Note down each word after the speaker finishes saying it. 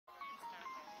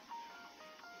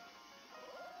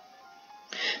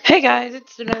Hey guys,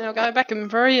 it's the Dino Guy back in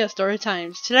Varia Story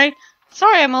Times. Today,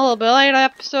 sorry I'm a little bit late on the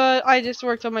episode. I just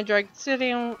worked on my Dragon City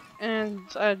and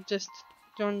I just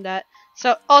doing that.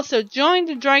 So also join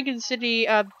the Dragon City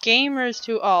gamers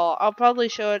to all. I'll probably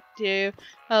show it to you,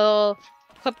 a little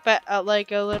clip at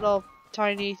like a little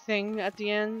tiny thing at the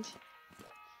end.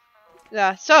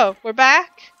 Yeah, so we're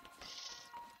back.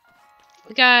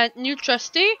 We got new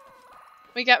trusty.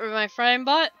 We got my friend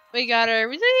bot. We got our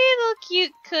little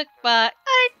cute cook bot.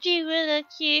 Aren't you a little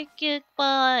cute cook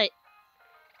bot?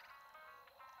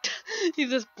 He's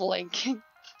just blinking.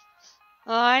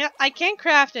 I can't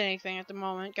craft anything at the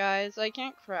moment, guys. I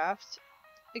can't craft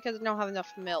because I don't have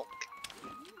enough milk.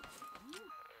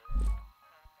 I'm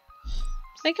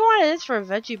thinking what it is for a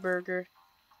veggie burger.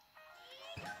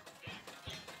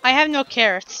 I have no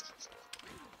carrots.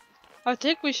 I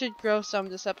think we should grow some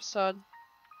this episode.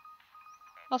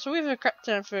 Also, we have a crap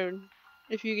ton of food,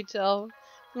 if you could tell.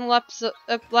 The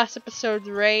last episode's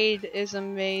raid is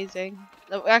amazing.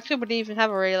 Actually, we didn't even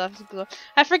have a raid last episode.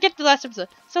 I forget the last episode.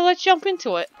 So let's jump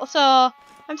into it. So,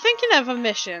 I'm thinking of a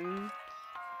mission.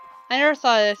 I never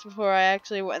thought of this before I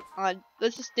actually went on.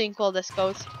 Let's just think while this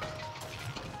goes.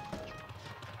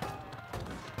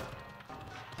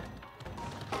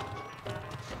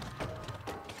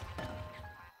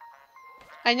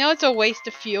 I know it's a waste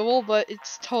of fuel, but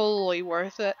it's totally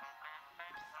worth it.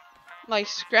 Like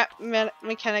scrap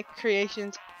mechanic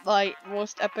creations, like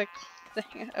most epic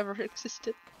thing ever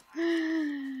existed.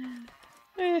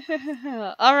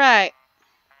 Alright.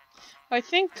 I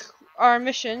think our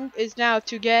mission is now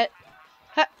to get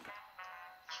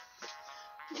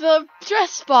the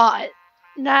dress spot.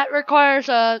 That requires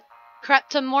a crap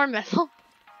ton more metal.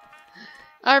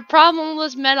 Our problem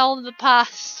was metal in the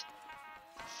past.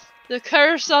 The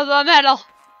curse of the metal.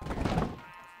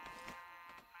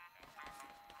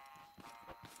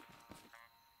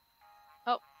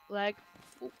 Oh, lag.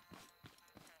 Ooh.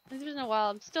 It's been a while.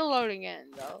 I'm still loading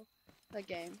in though. The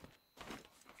game.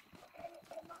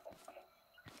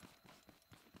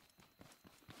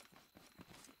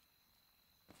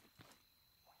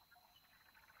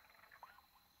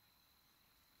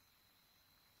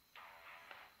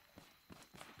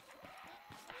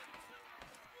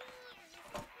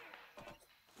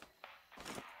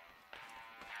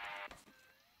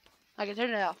 I can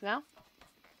turn it off now.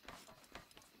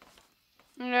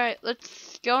 Alright,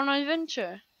 let's go on an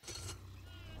adventure.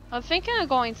 I'm thinking of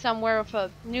going somewhere with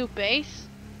a new base.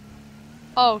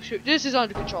 Oh shoot, this is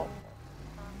under control.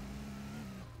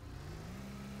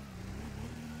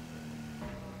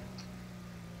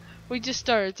 We just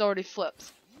started, it's already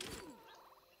flipped.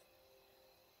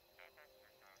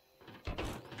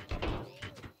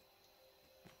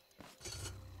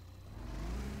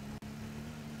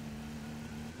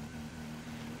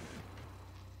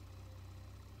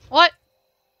 What?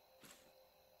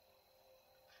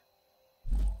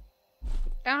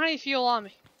 I don't have any fuel on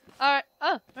me. Alright,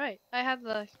 oh, right. I have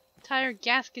the entire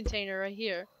gas container right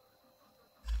here.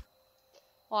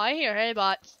 Oh, I hear hay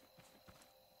bots.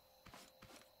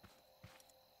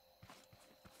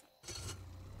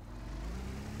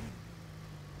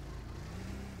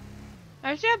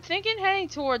 Actually, I'm thinking heading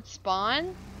towards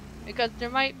spawn, because there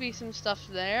might be some stuff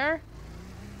there.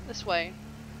 This way.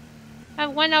 I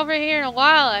haven't went over here in a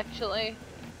while, actually.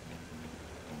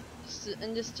 Just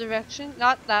in this direction.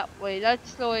 Not that way.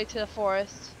 That's the way to the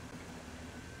forest.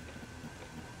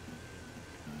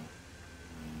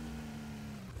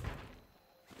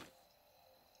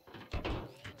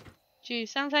 Gee,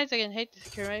 sometimes I can hate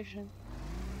this curation.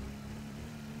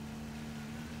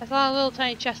 I saw a little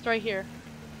tiny chest right here.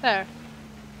 There.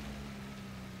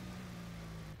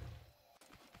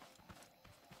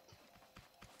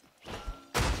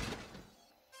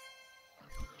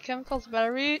 Chemicals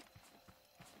battery.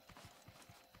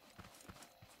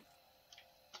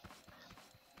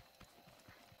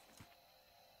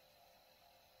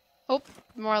 Oh,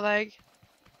 more lag.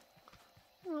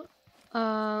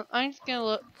 I'm just gonna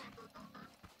look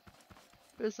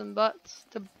for some butts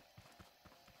to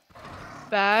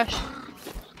bash.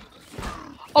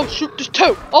 Oh shoot, there's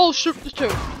two! Oh shoot, there's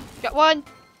two! Got one!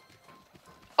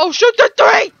 Oh shoot, there's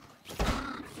three!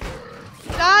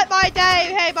 Not my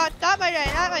day! Hey, but not my day,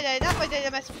 not my day, not my day, I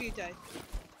messed with you day.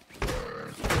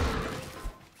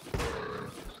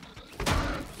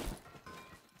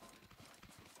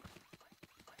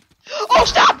 Oh,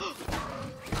 stop!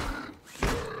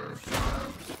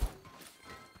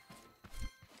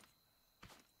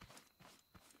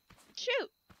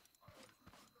 Shoot!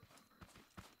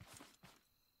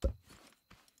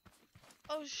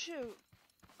 Oh shoot.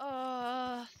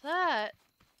 That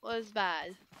was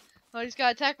bad. I just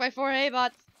got attacked by 4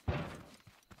 A-bots.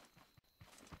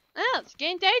 Oh, it's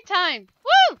getting daytime.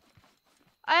 Woo!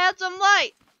 I had some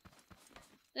light.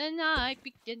 The night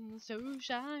begins to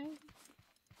shine.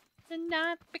 The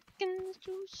night begins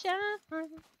to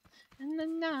shine. And the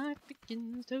night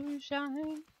begins to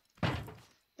shine.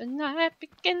 The night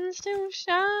begins to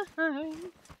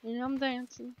shine. And I'm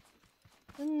dancing.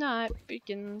 The night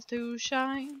begins to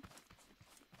shine.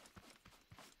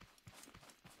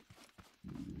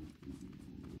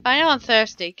 I know I'm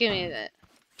thirsty. Give me that.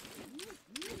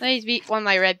 I need to eat one of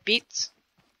my red beets.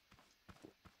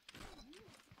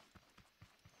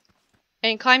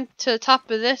 And climb to the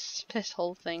top of this piss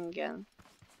hole thing again.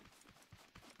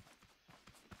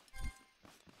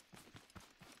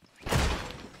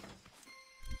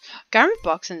 Garment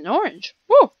box in orange.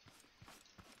 Woo!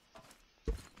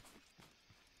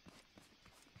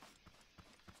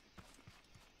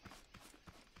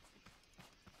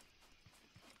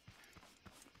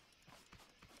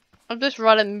 I'm just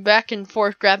running back and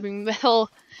forth, grabbing metal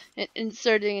and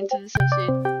inserting into the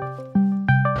associate.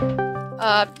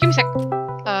 Give me a sec.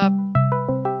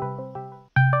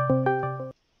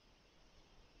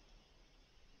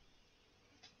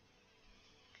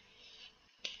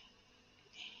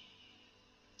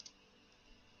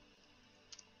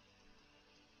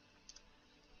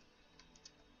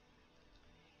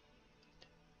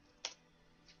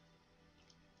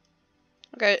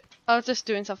 Okay, I was just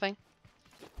doing something.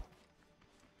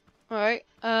 Alright,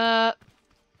 well,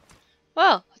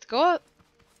 let's go up.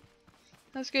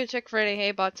 Let's go check for any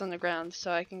hay bots on the ground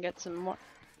so I can get some more.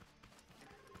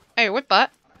 Hey, what bot?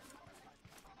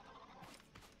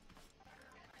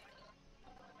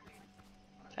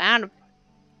 Found him.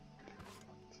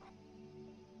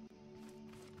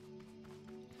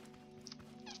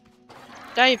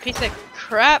 Die, you piece of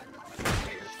crap.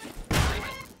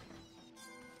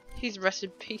 He's rest in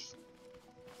peace.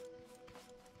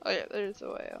 Oh yeah, there's a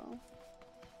way out.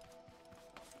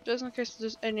 Just in case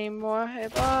there's any more hay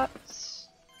bots.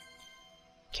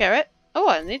 Carrot? Oh,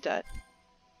 I need that.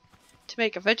 To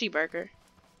make a veggie burger.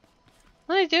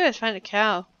 All I do is find a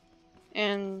cow.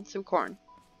 And some corn.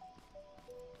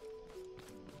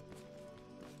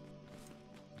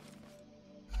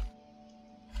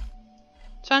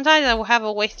 Sometimes I will have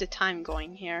a waste of time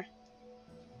going here.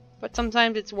 But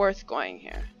sometimes it's worth going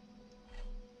here.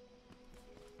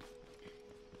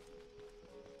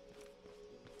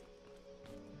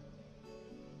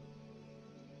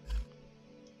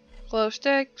 Glow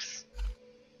sticks.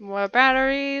 More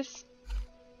batteries.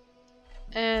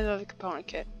 And another component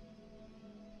kit.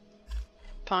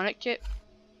 Component kit.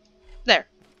 There.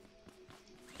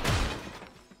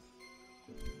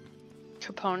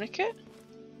 Component kit?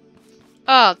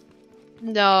 Oh,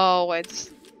 no, it's...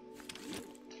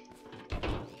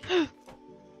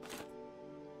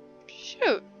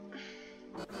 Shoot.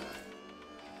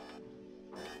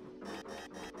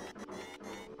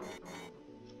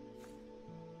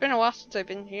 Been a while since I've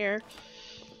been here.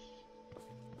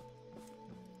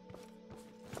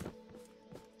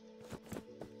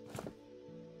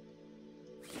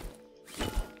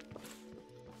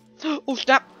 Oh,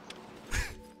 stop!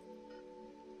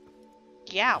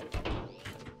 Yow.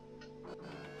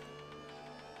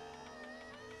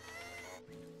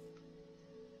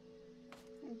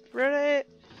 Really?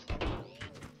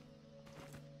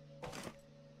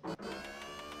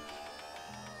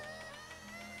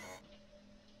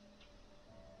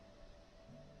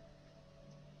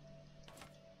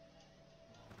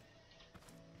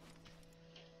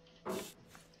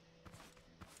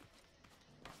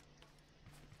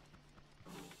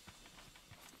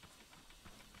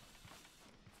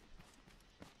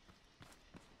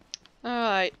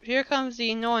 Alright, here comes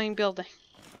the annoying building.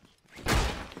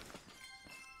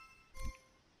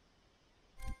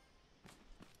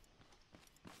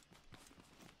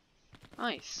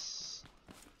 Nice.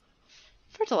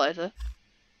 Fertilizer.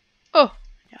 Oh,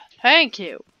 yeah, thank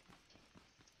you.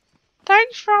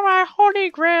 Thanks for my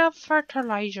holy grail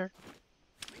fertilizer.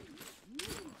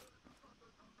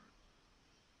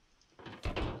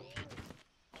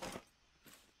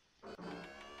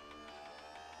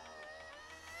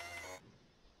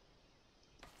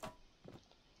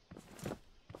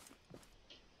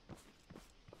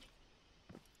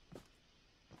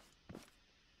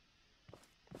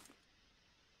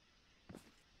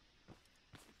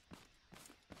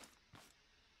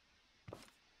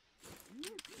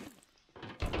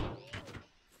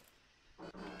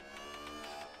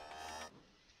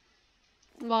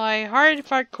 My hard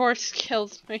parkour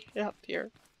skills made it up here.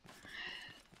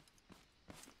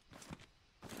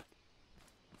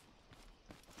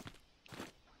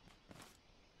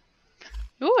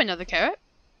 Ooh, another carrot.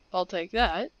 I'll take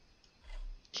that.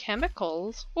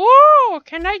 Chemicals? Oh,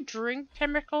 can I drink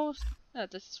chemicals? Oh,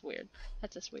 this is weird.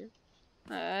 That's just weird.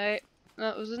 Alright.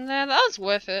 That was in there. That was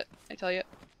worth it, I tell you.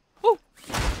 Oh!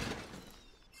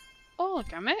 Oh,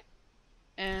 damn it.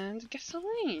 And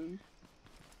gasoline.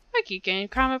 I keep getting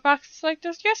comic boxes like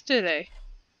this yesterday.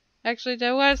 Actually,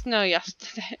 there was no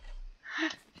yesterday.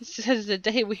 It says the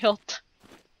day we helped.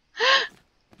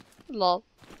 Lol.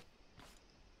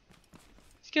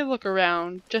 Let's get a look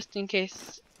around, just in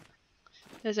case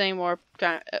there's any more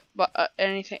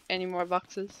any more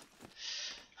boxes.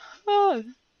 Oh,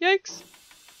 yikes!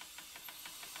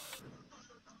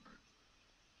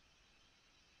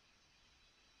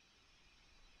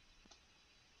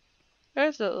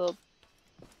 Where's that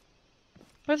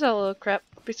little crap?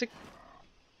 Basic.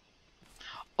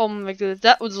 Oh my goodness,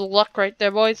 that was luck right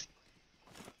there, boys.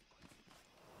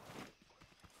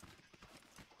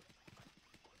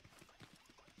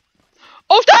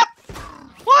 Oh, stop!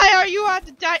 Why are you at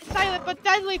the silent but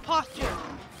deadly posture?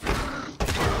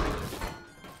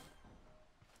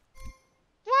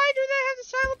 Why do they have the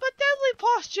silent but deadly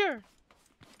posture?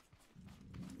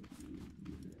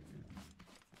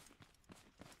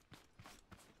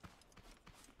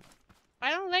 I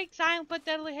don't like silent but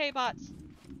deadly hay bots.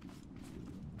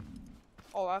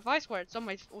 Oh, if I swear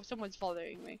someone's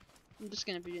following me, I'm just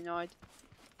gonna be annoyed.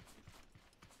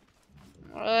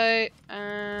 Alright,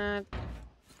 and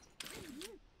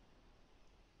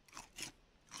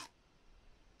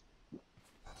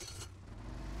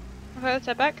okay, let's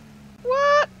head back.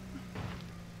 What?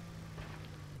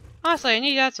 Honestly, I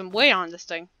need to add some weight on this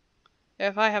thing.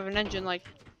 If I have an engine like.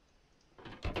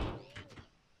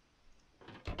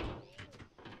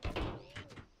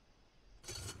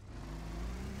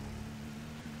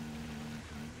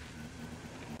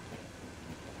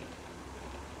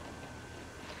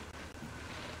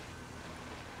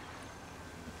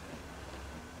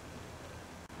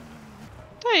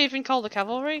 Do I even call the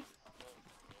cavalry?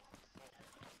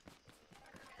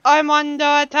 I'm under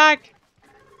attack!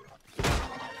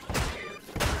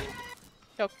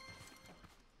 Go.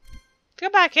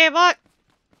 Come back here, bot!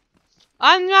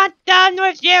 I'm not done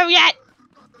with you yet!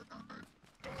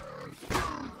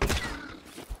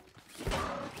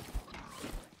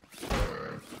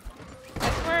 I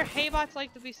swear haybots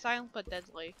like to be silent but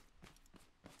deadly.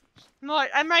 More,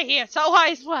 I'm right here, so I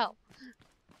as well!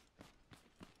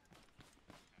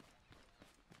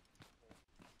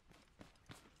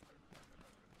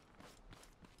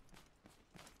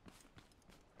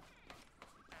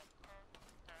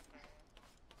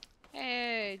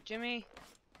 Hey, Jimmy.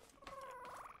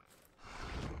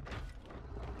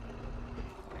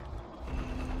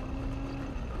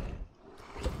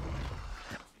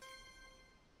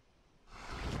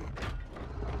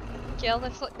 Yeah,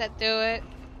 let's let that do it.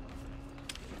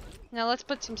 Now let's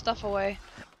put some stuff away.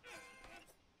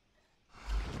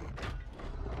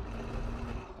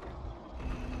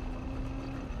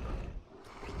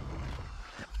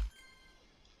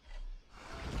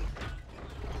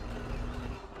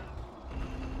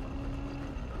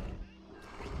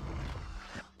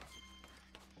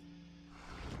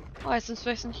 Oh, I have some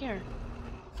space in here.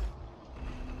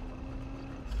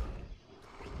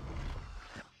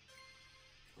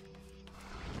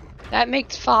 That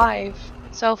makes 5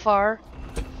 so far.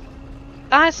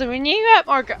 Honestly, we need to get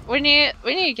more. We need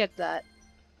to get that.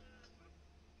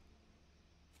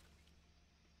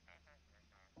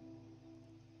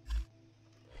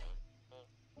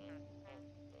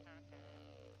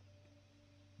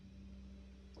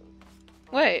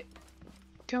 Wait,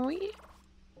 can we?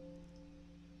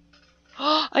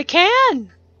 Oh, I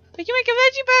can! I can make a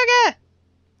veggie burger!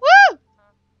 Woo!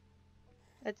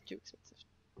 That's too expensive.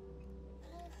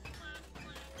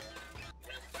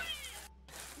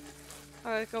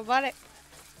 Alright, go buy it.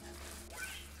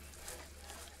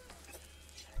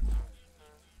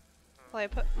 Well, I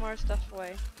put more stuff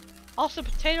away. Also,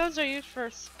 potatoes are used for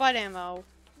spud ammo.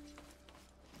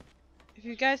 If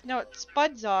you guys know what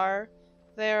spuds are,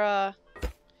 they're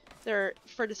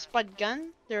for the spud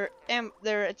gun.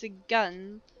 It's a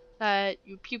gun that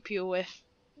you pew pew with.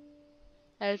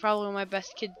 That is probably my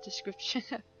best kid description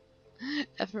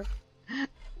ever.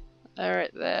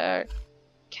 Alright, there.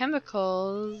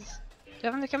 Chemicals. Do I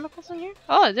have any chemicals in here?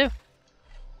 Oh, I do.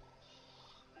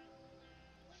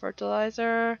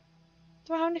 Fertilizer.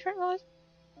 Do I have any fertilizer?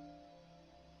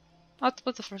 I'll have to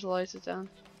put the fertilizer down.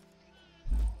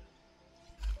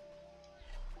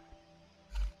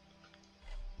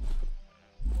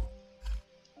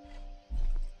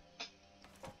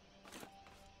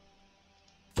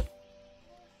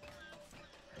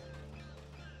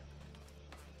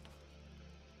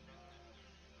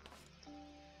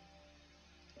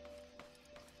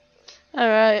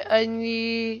 Alright, I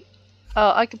need...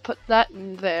 Oh, I can put that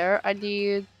in there.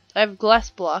 I have glass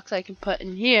blocks I can put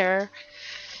in here.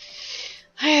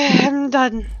 I'm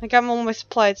done. I got all my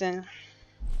supplies in.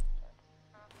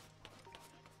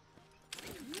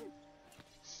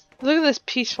 Look at this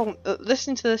peaceful...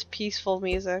 listen to this peaceful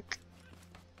music.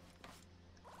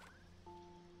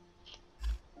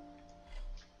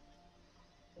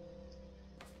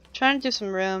 Trying to do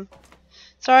some room.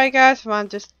 Sorry guys if I'm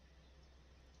just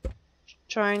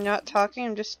trying not talking,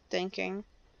 I'm just thinking.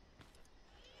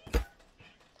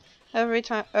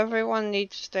 Everyone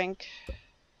needs to think.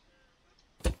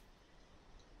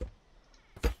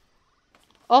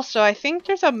 Also, I think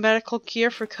there's a medical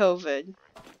cure for COVID.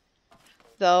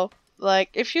 Though, like,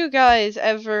 if you guys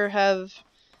ever have,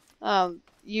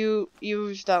 you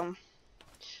used,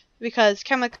 because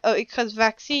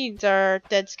vaccines are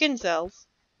dead skin cells.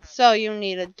 So you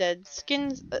need a dead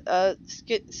skin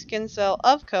cell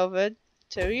of COVID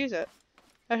to use it.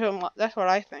 That's what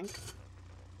I think.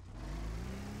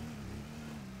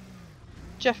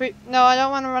 Jeffrey, no, I don't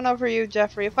want to run over you,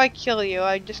 Jeffrey. If I kill you,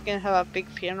 I'm just gonna have a big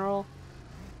funeral.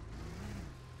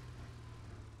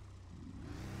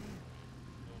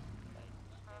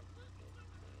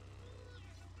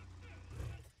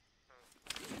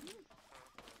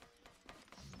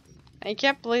 I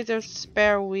can't believe there's a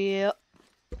spare wheel.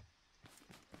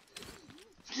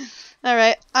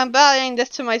 Alright, I'm adding this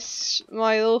to my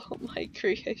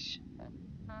creation.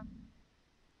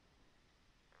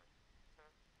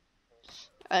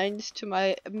 Adding this to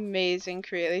my amazing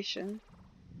creation.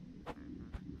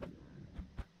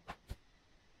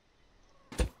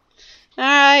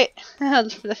 Alright.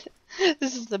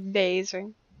 This is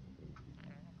amazing.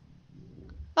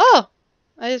 Oh!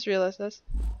 I just realized this.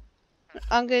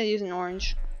 I'm gonna use an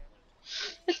orange.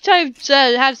 This type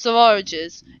said have some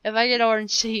oranges. If I get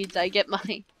orange seeds, I get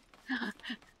money.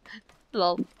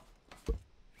 Lol.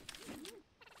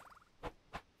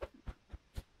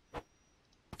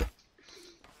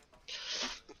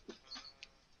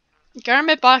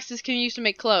 Garment boxes can be used to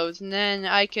make clothes, and then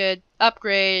I could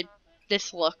upgrade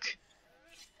this look.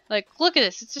 Like, look at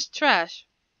this, it's just trash.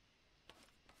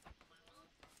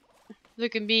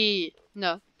 Look at me.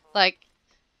 No. Like,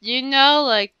 you know,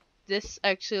 like, this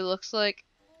actually looks like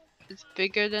it's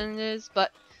bigger than it is,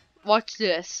 but watch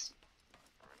this.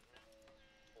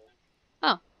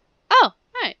 Oh. Oh,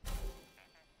 right.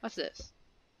 What's this?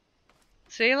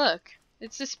 See, look.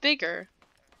 It's just bigger.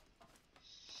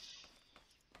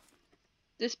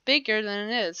 This bigger than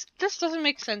it is. This doesn't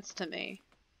make sense to me.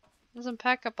 Doesn't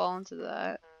pack up all into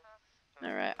that.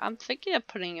 Alright, I'm thinking of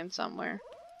putting him somewhere.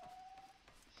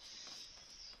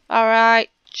 Alright,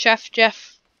 Chef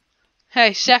Jeff.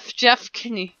 Hey, Chef Jeff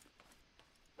Kinney.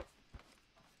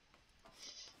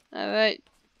 Alright.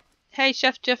 Hey,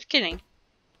 Chef Jeff Kinney.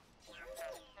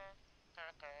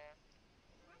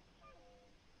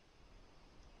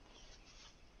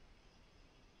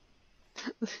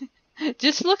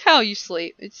 Just look how you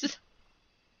sleep. It's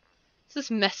just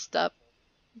messed up.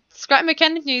 Scrap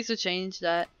Mechanic needs to change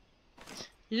that.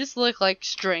 You just look like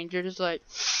strange. You're just like,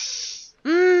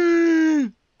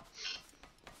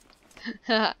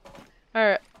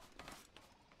 Alright.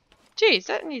 Jeez,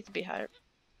 that needs to be higher.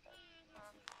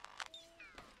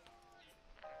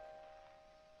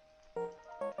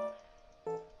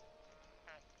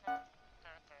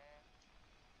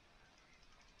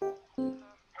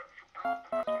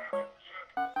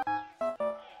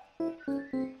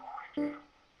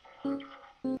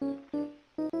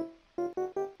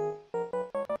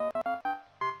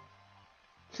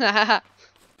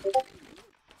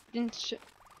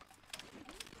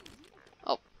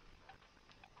 Oh.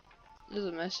 There's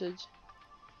a message.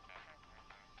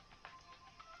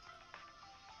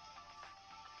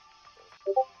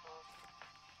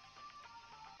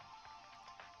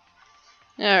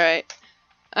 Alright.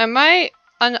 I'm not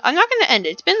gonna end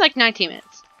it. It's been like 19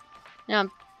 minutes. Yeah,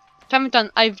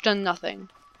 I've done nothing.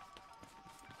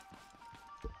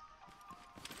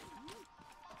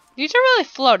 These are really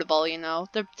floatable, you know.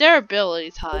 Their durability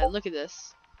is high. Look at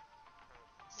this.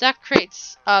 That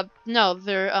creates, no,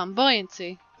 their,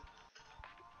 buoyancy.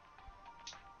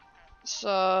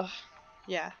 So,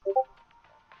 yeah.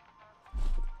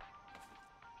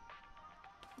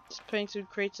 Just putting some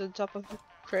crates on top of the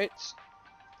crates.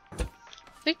 I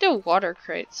think they're water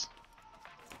crates.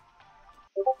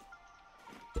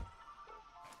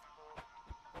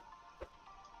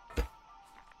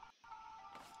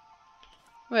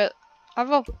 Wait, I have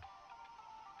a...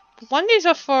 One of these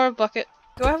are for a bucket.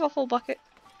 Do I have a full bucket?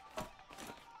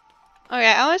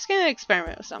 Okay, I'm just gonna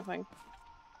experiment with something.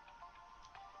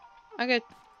 Okay.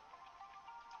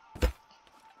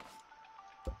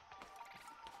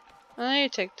 I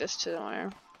need to take this to the wire.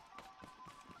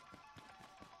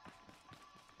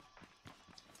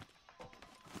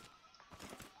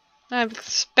 I'm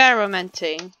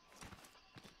experimenting.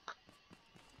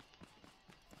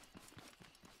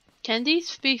 Can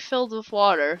these be filled with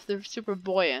water? They're super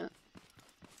buoyant.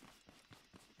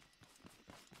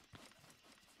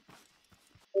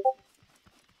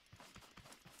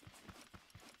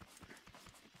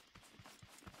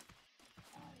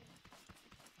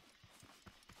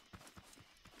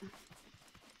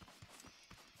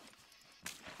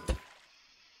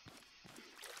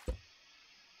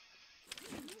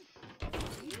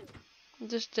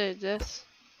 Just did this.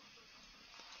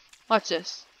 Watch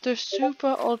this. They're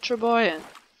super ultra buoyant.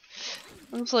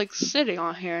 I'm just like sitting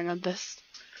on here and I'm just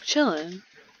chilling.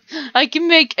 I can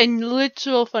make a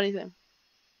literal funny thing.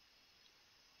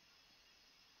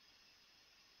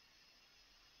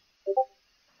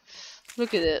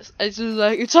 Look at this. It's just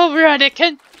like, it's over,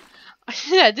 Anakin!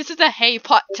 Yeah, this is a hay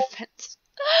pot defense.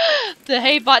 The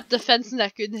hay pot defense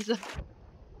mechanism.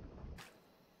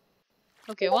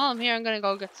 Okay, while I'm here, I'm gonna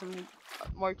go get some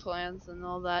more clans and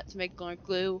all that to make more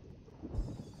glue.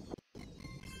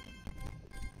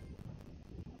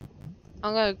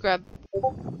 I'm gonna grab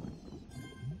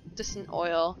just an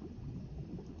oil.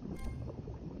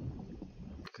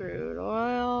 Crude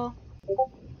oil.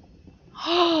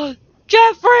 Oh,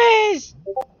 Jeffries!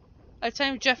 I tell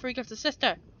him Jeffrey gives a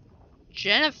sister.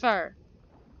 Jennifer!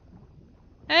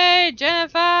 Hey,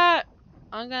 Jennifer!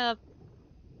 I'm gonna...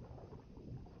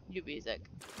 You music.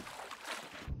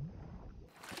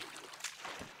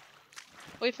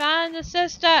 We found the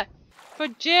sister! For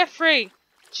Jeffrey!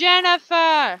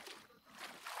 Jennifer!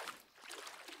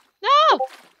 No!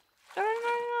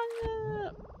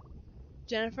 No!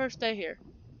 Jennifer, stay here.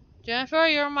 Jennifer,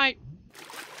 you're my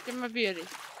beauty.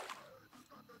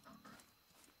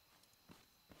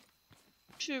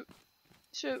 Shoot.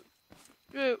 Shoot.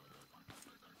 Shoot.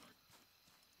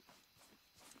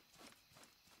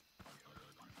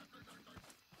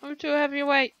 I'm too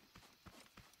heavyweight.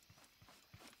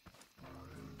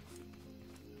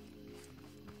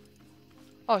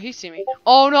 Oh, he see me.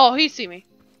 Oh no, he see me.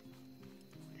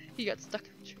 He got stuck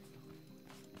in the tree.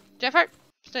 Jeffrey,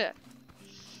 stay there.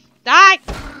 Die!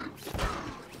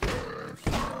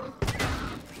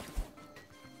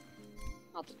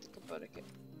 I'll just about it.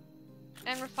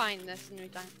 And refine this in no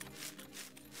time.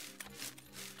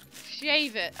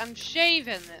 Shave it. I'm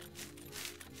shaving it.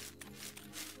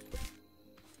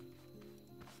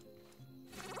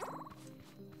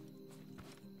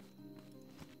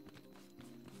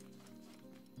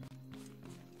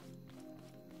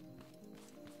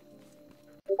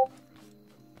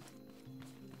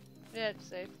 Yeah, it's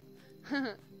safe.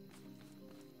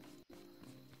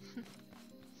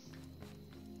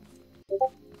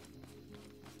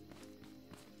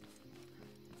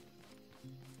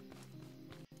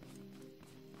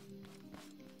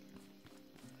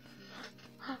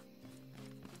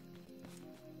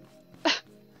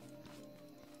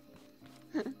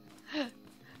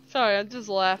 Sorry, I'm just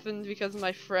laughing because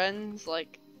my friends,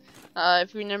 like,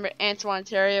 if you remember Antoine,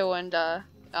 Ontario, and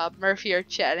Murphy are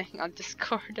chatting on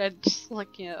Discord. I'm just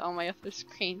looking at it on my other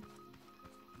screen.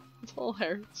 It's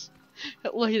hilarious.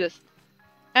 Look at this.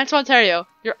 Antoine, Ontario,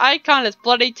 your icon is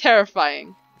bloody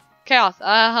terrifying. Chaos,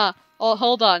 Oh,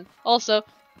 hold on. Also,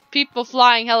 people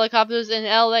flying helicopters in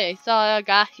LA. Saw a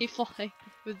guy flying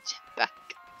with jetpack.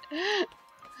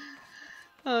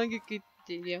 I'm gonna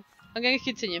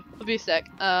continue. I'll be a sec.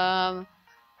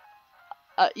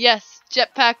 Yes,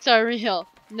 jetpacks are real.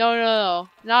 No.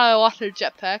 Not a water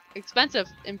jetpack. Expensive,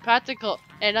 impractical,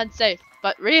 and unsafe,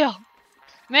 but real.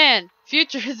 Man,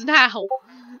 future is now.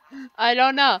 I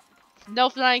don't know. No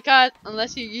flying cars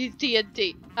unless you use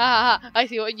TNT. I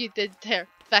see what you did there.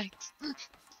 Thanks.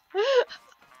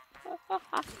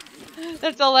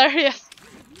 That's hilarious.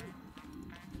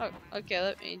 Oh, okay,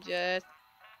 let me just...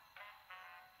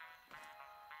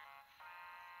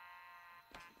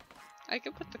 I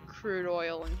can put the crude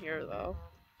oil in here, though.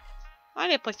 I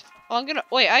need a place to... Well, I'm gonna...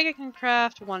 Wait, I can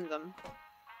craft one of them.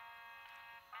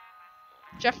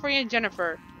 Jeffrey and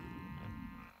Jennifer.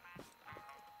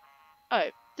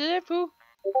 Alright, did I poo?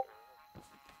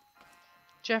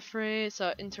 Jeffrey,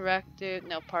 so interactive,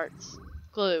 no parts.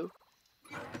 Glue.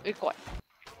 Be quiet.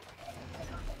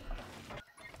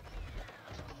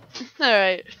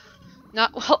 Alright.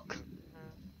 Not welcome.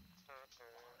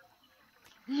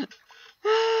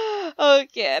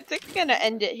 Okay, I think I'm gonna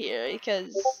end it here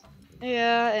because...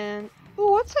 Yeah, and...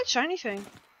 Ooh, what's that shiny thing?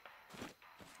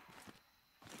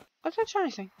 What's that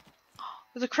shiny thing?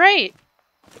 There's a crate!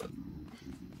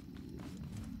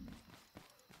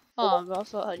 Oh, I'm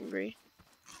also hungry.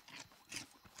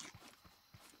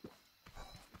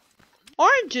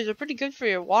 Oranges are pretty good for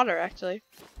your water, actually.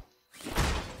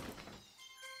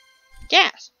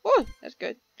 Gas. Oh, that's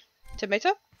good.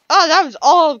 Tomato. Oh, that was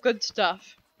all good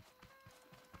stuff.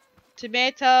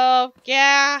 Tomato,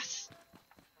 gas,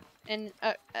 and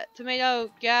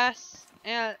tomato, gas,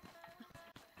 and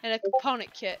a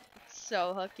component kit.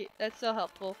 So lucky. That's so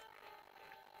helpful.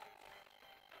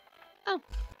 Oh,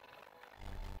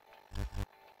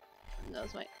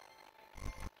 that's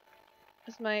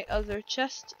my other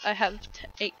chest. I have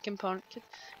 8 component kits.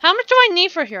 How much do I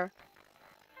need for here?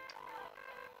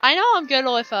 I know I'm good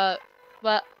with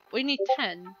but we need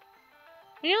 10.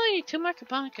 We only need 2 more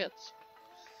component kits.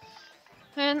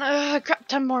 And crap,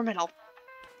 10 more metal.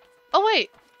 Oh wait,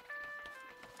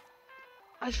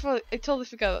 I totally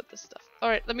forgot about this stuff. All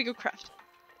right, let me go craft.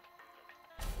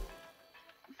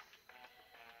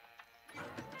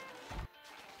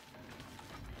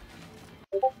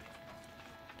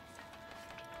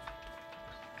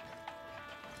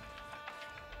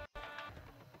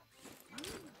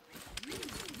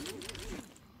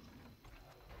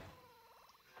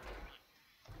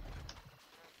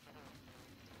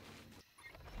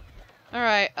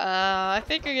 Alright, I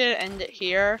think I'm gonna end it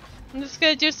here. I'm just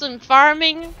gonna do some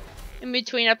farming in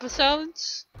between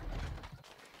episodes.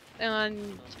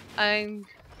 And I'm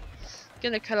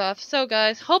gonna cut off. So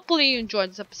guys, hopefully you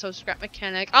enjoyed this episode of Scrap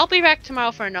Mechanic. I'll be back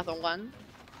tomorrow for another one.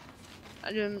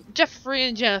 Jeffrey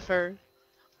and Jennifer.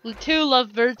 The 2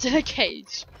 lovebirds in a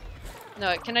cage.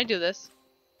 No, can I do this?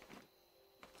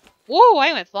 Whoa,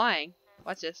 I went flying.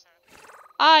 Watch this.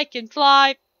 I can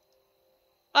fly.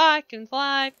 I can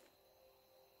fly.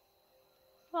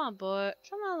 Come on, boy.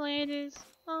 Come on, ladies.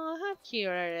 Oh, how cute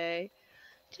are they?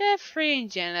 Jeffrey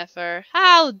and Jennifer.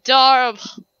 How adorable.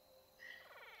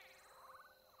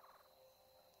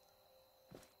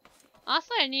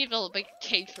 Honestly, I need a little big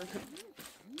cage for them.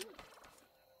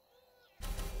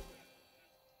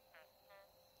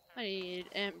 I need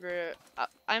amber.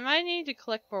 I might need to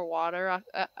collect more water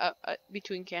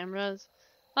between cameras.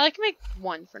 I can make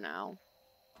 1 for now.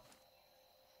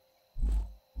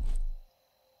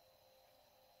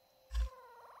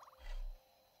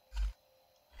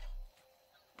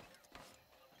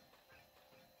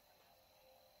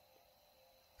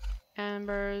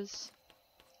 Ambers.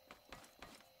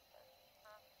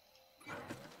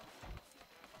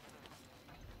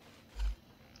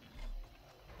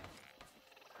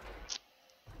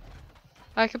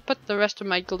 I could put the rest of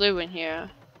my glue in here.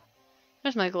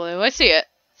 There's my glue. I see it.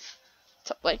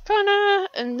 Top right corner,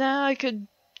 and now I could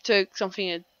take something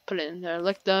and put it in there,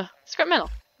 like the scrap metal.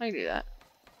 I can do that.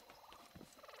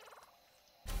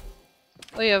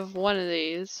 We have 1 of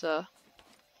these, so.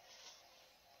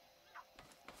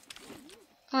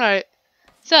 Alright.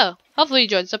 So, hopefully you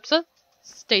enjoyed this episode.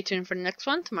 Stay tuned for the next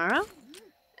one tomorrow.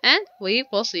 And we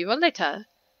will see you later.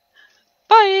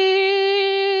 Bye!